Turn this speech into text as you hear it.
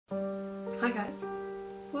Hi guys,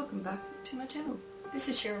 welcome back to my channel. This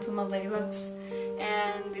is Sharon from Lovely Lux,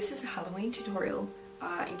 and this is a Halloween tutorial.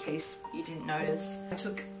 In case you didn't notice, I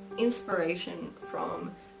took inspiration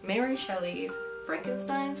from Mary Shelley's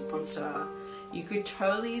Frankenstein's monster. You could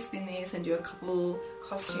totally spin this and do a couple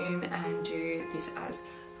costume and do this as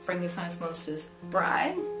Frankenstein's monster's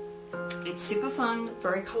bride. It's super fun,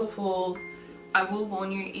 very colourful. I will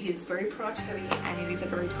warn you, it is very product heavy and it is a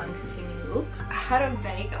very time consuming look. I had a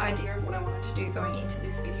vague idea of what I wanted to do going into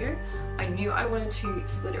this video. I knew I wanted to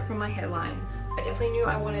split it from my hairline. I definitely knew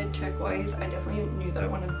I wanted turquoise. I definitely knew that I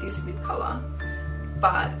wanted this lip colour.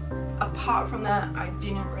 But apart from that, I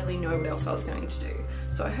didn't really know what else I was going to do.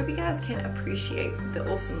 So I hope you guys can appreciate the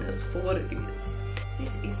awesomeness for what it is.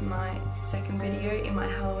 This is my second video in my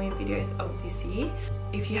Halloween videos of this year.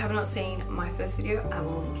 If you have not seen my first video, I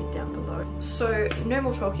will link it down below. So no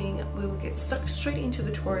more talking, we will get stuck straight into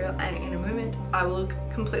the tutorial, and in a moment I will look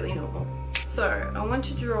completely normal. So I want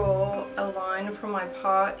to draw a line from my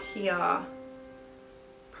part here,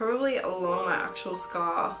 probably along my actual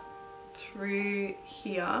scar through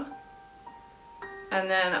here, and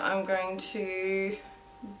then I'm going to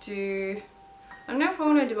do, I don't know if I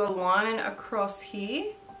want to do a line across here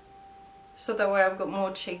so that way I've got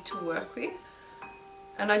more cheek to work with.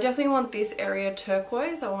 And I definitely want this area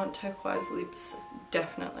turquoise. I want turquoise lips,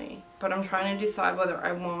 definitely. But I'm trying to decide whether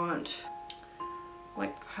I want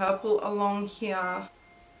like purple along here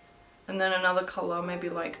and then another colour, maybe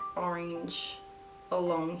like orange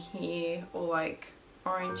along here, or like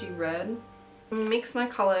orangey red. Mix my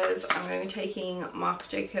colours. I'm going to be taking Marc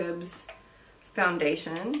Jacobs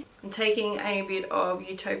foundation. I'm taking a bit of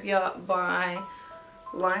Utopia by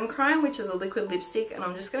Lime Crime, which is a liquid lipstick, and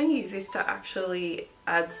I'm just going to use this to actually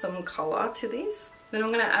add some colour to this. Then I'm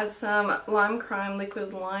going to add some Lime Crime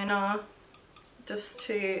liquid liner just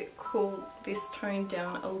to cool this tone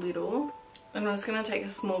down a little. And I'm just going to take a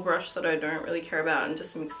small brush that I don't really care about and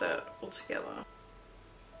just mix that all together.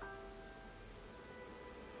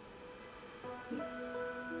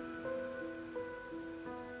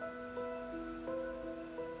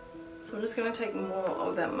 So I'm just going to take more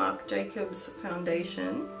of that Marc Jacobs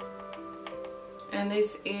foundation, and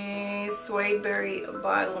this is Suedeberry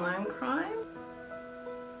by Lime Crime.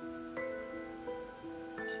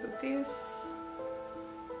 So this.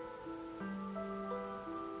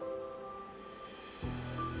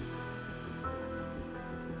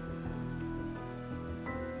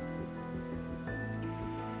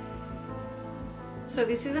 So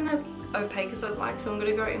this isn't as opaque as I'd like, so I'm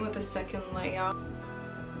going to go in with a second layer.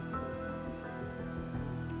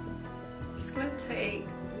 Just going to take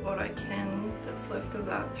what I can that's left of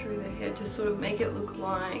that through the hair to sort of make it look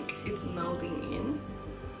like it's melding in.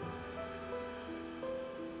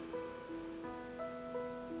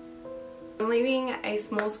 I'm leaving a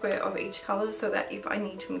small square of each colour so that if I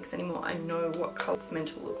need to mix any more, I know what colour it's meant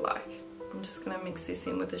to look like. I'm just going to mix this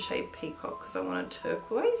in with the shade Peacock because I want a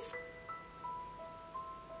turquoise.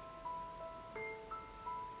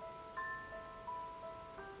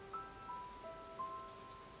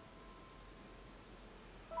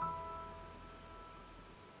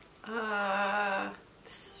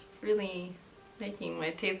 It's really making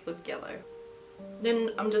my teeth look yellow.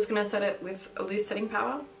 Then I'm just going to set it with a loose setting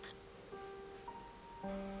powder.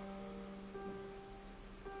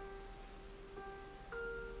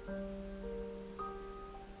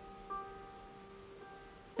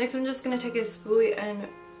 Next I'm just going to take a spoolie and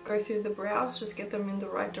go through the brows, just get them in the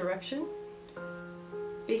right direction.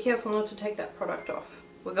 Be careful not to take that product off.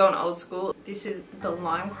 We're going old school. This is the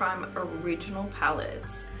Lime Crime Original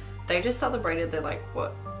Palettes. They just celebrated their like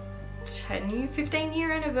what, 15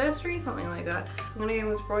 year anniversary, something like that. So I'm going to go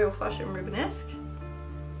in with Royal Flush and Ribbonesque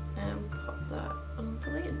and pop that on the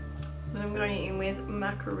lid. Then I'm going in with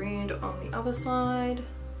Macarooned on the other side.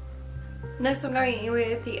 Next I'm going in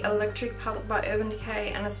with the Electric Palette by Urban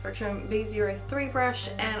Decay and a Spectrum B03 brush,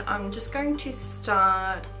 and I'm just going to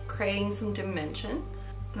start creating some dimension.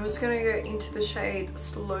 I'm just going to go into the shade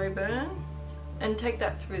Slow Burn and take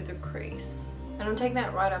that through the crease. And I'm taking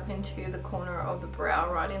that right up into the corner of the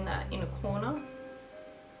brow, right in that inner corner.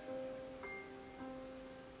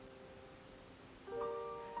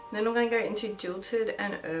 Then I'm going to go into Jilted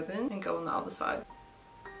and Urban and go on the other side.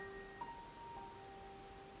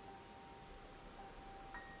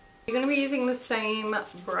 You're going to be using the same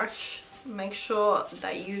brush. Make sure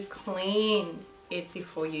that you clean it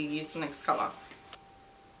before you use the next colour.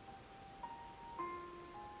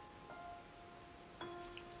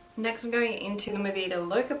 Next I'm going into the Vida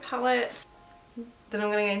Loca palette. Then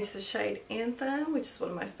I'm going to go into the shade Anthem, which is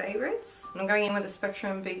one of my favourites. And I'm going in with the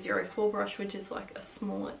Spectrum B04 brush, which is like a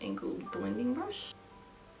smaller angled blending brush.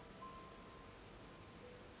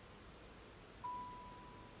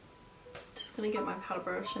 just going to get my powder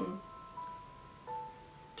brush and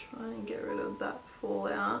try and get rid of that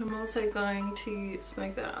fallout. I'm also going to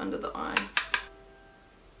smoke that under the eye.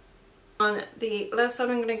 On the left side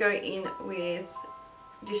I'm going to go in with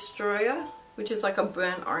Destroyer, which is like a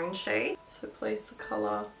burnt orange shade. So place the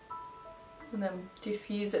colour and then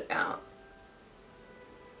diffuse it out.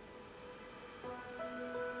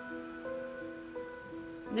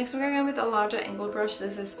 Next we're going in with a larger angled brush.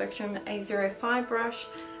 This is Spectrum A05 brush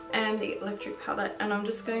and the electric palette, and I'm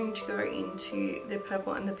just going to go into the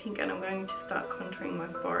purple and the pink, and I'm going to start contouring my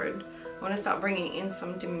forehead. I want to start bringing in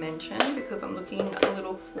some dimension because I'm looking a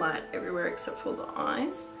little flat everywhere except for the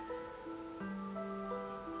eyes.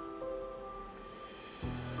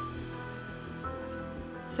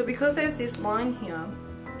 So because there's this line here,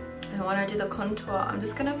 and when I do the contour, I'm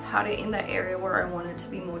just going to powder in the area where I want it to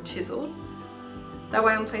be more chiseled. That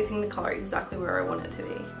way I'm placing the colour exactly where I want it to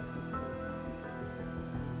be.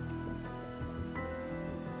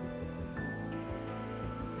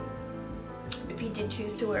 If you did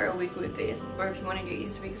choose to wear a wig with this, or if you wanted your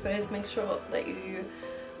ears to be exposed, make sure that you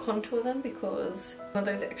contour them because I want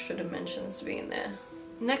those extra dimensions to be in there.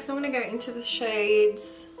 Next I'm going to go into the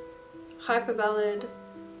shades Hyperballad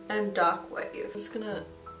and Dark Wave. I'm just going to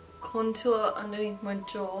contour underneath my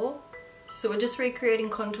jaw. So we're just recreating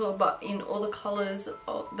contour but in all the colours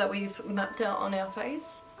that we've mapped out on our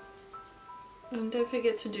face. And don't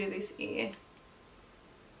forget to do this ear.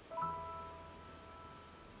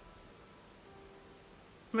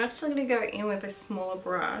 I'm actually going to go in with a smaller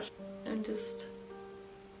brush and just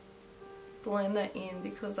blend that in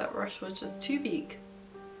because that brush was just too big.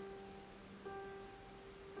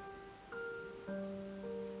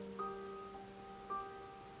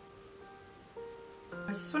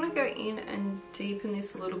 I just want to go in and deepen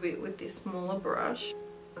this a little bit with this smaller brush,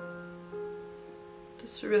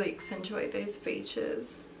 just to really accentuate those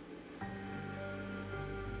features.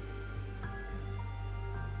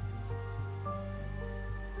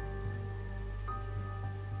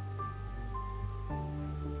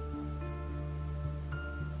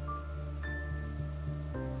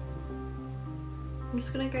 I'm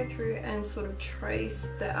just going to go through and sort of trace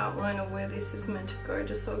the outline of where this is meant to go,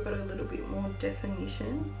 just so I've got a little bit more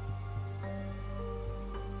definition.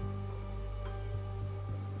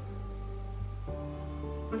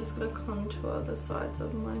 I'm just going to contour the sides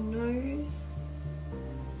of my nose.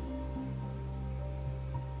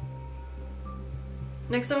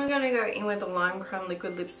 Next I'm going to go in with the Lime Crime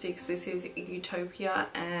liquid lipsticks. This is Utopia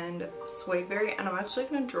and Suedeberry, and I'm actually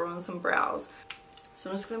going to draw on some brows. So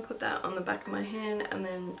I'm just going to put that on the back of my hand and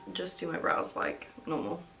then just do my brows like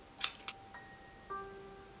normal.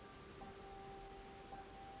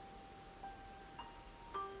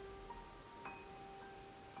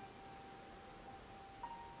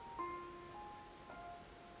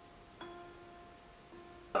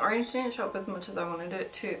 The orange didn't show up as much as I wanted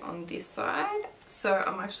it to on this side, so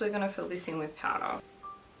I'm actually going to fill this in with powder.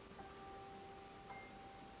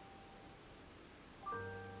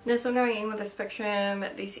 Next I'm going in with a Spectrum.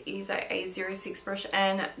 This is a A06 brush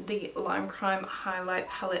and the Lime Crime Hi-Lite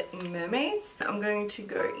Palette in Mermaids. I'm going to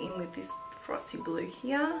go in with this frosty blue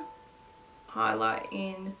here. Highlight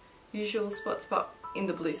in usual spots but in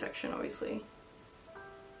the blue section obviously.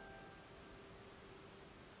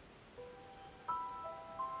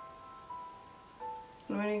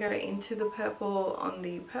 I'm going to go into the purple on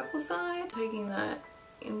the purple side, taking that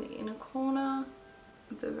in the inner corner,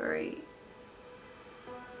 the very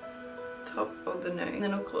top of the nose, and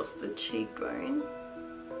then of course the cheekbone.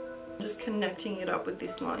 I'm just connecting it up with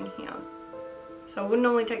this line here. So I wouldn't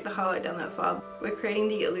normally take the highlight down that far. We're creating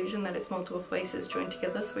the illusion that it's multiple faces joined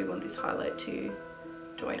together, so we want this highlight to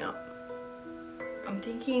join up. I'm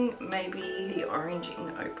thinking maybe the orange in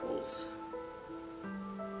Opals.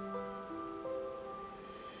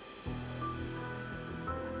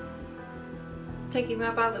 Taking my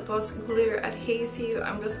Velvetines glitter adhesive,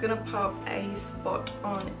 I'm just going to pop a spot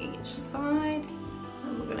on each side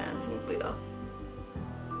and we're going to add some glitter.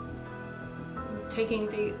 Taking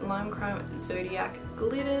the Lime Crime Zodiac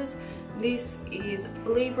glitters, this is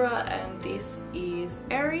Libra and this is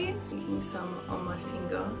Aries. Making some on my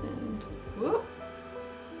finger and whoop.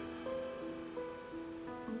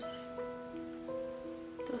 I'll just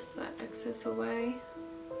dust that excess away.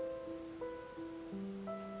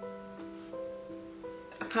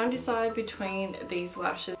 I can't decide between these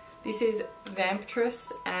lashes. This is Vampstress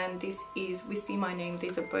and this is Wispy My Name.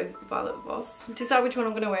 These are both Violet Voss. Decide which one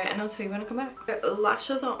I'm going to wear and I'll tell you when I come back. The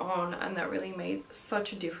lashes are on and that really made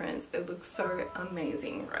such a difference. It looks so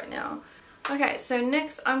amazing right now. Okay, so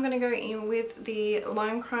next I'm going to go in with the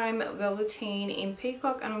Lime Crime Velvetine in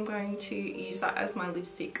Peacock and I'm going to use that as my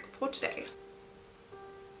lipstick for today.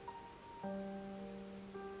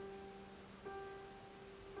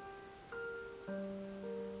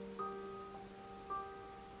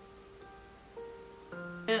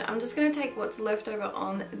 I'm just going to take what's left over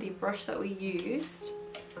on the brush that we used.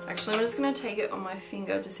 Actually, I'm just going to take it on my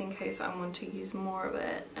finger just in case I want to use more of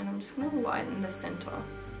it. And I'm just going to lighten the center.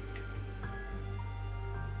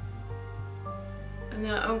 And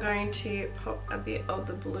then I'm going to pop a bit of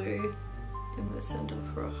the blue in the center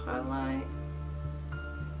for a highlight.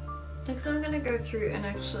 Next I'm going to go through and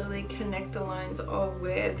actually connect the lines of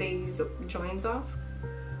where these joins off.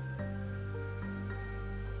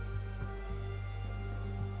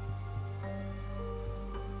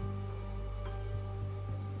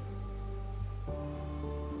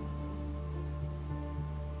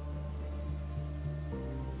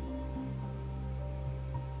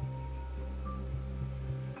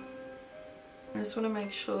 I just want to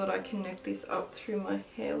make sure that I connect this up through my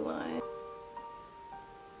hairline.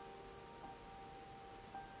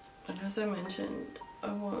 And as I mentioned,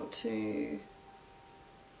 I want to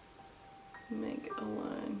make a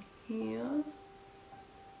line here.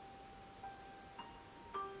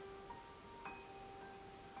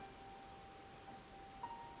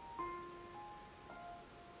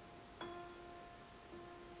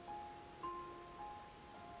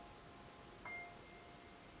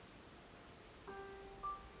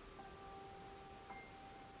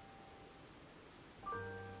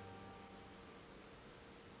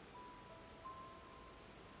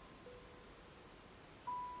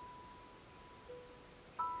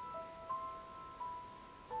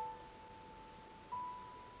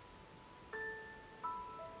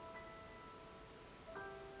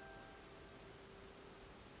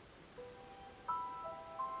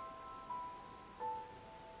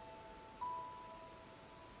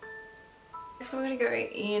 So I'm going to go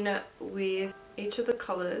in with each of the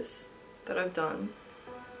colours that I've done.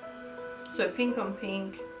 So pink on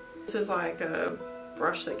pink. This is like a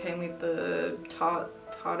brush that came with the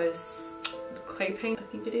Tarteist clay paint, I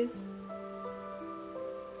think it is.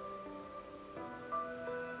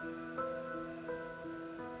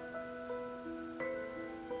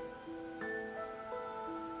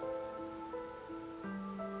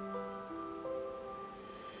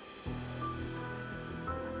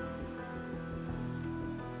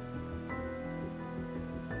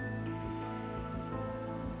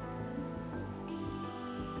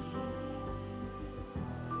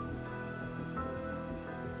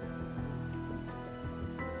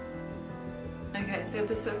 Okay, so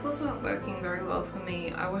the circles weren't working very well for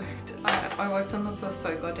me. I worked on them for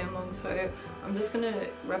so goddamn long, so I'm just gonna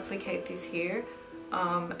replicate this here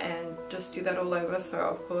and just do that all over. So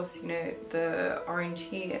of course, you know, the orange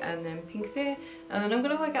here and then pink there, and then I'm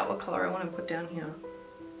gonna work out what color I want to put down here.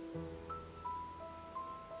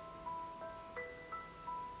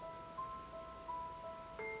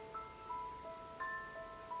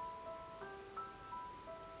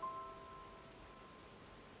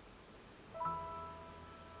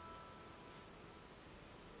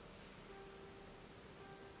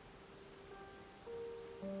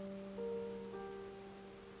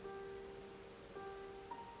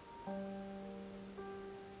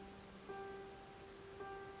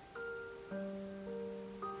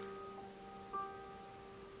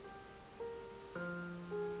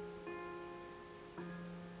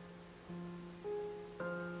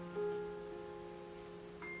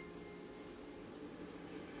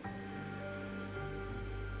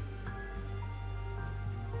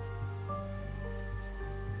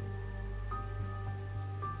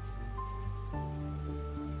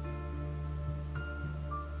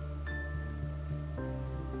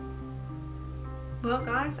 Well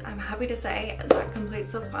guys, I'm happy to say that completes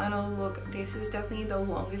the final look. This is definitely the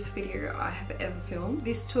longest video I have ever filmed.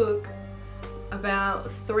 This took about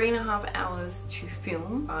 3.5 hours to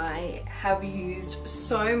film. I have used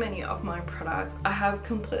so many of my products. I have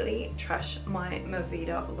completely trashed my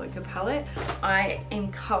Vida Loca palette. I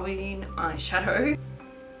am covered in eyeshadow.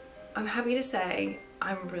 I'm happy to say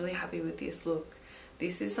I'm really happy with this look.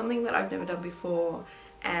 This is something that I've never done before,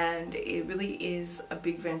 and it really is a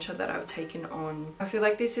big venture that I've taken on. I feel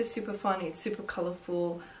like this is super fun, it's super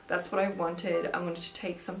colourful. That's what I wanted. I wanted to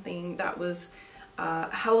take something that was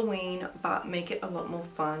Halloween but make it a lot more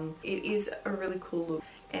fun. It is a really cool look,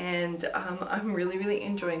 and I'm really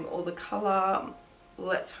enjoying all the colour.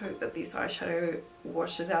 Let's hope that this eyeshadow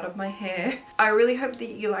washes out of my hair. I really hope that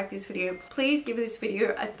you like this video. Please give this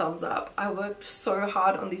video a thumbs up. I worked so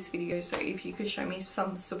hard on this video, so if you could show me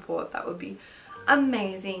some support, that would be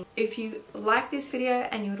amazing. If you like this video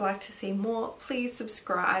and you would like to see more, please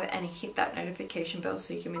subscribe and hit that notification bell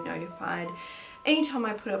so you can be notified anytime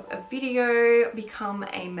I put up a video. Become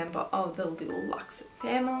a member of the Little Lux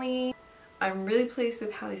family. I'm really pleased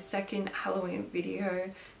with how this second Halloween video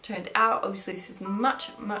turned out. Obviously this is much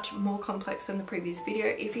more complex than the previous video.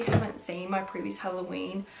 If you haven't seen my previous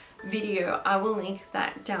Halloween video, I will link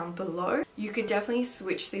that down below. You could definitely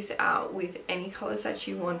switch this out with any colors that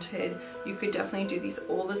you wanted. You could definitely do this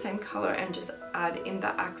all the same color and just add in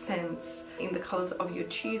the accents in the colors of your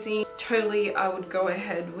choosing. Totally, I would go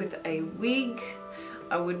ahead with a wig.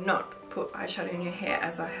 I would not put eyeshadow in your hair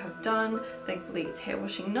as I have done. Thankfully it's hair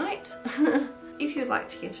washing night. If you'd like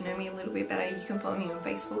to get to know me a little bit better, you can follow me on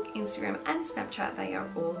Facebook, Instagram and Snapchat. They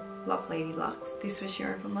are all Love Lady Lux. This was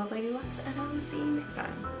Sharon from Love Lady Lux, and I will see you next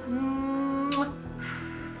time.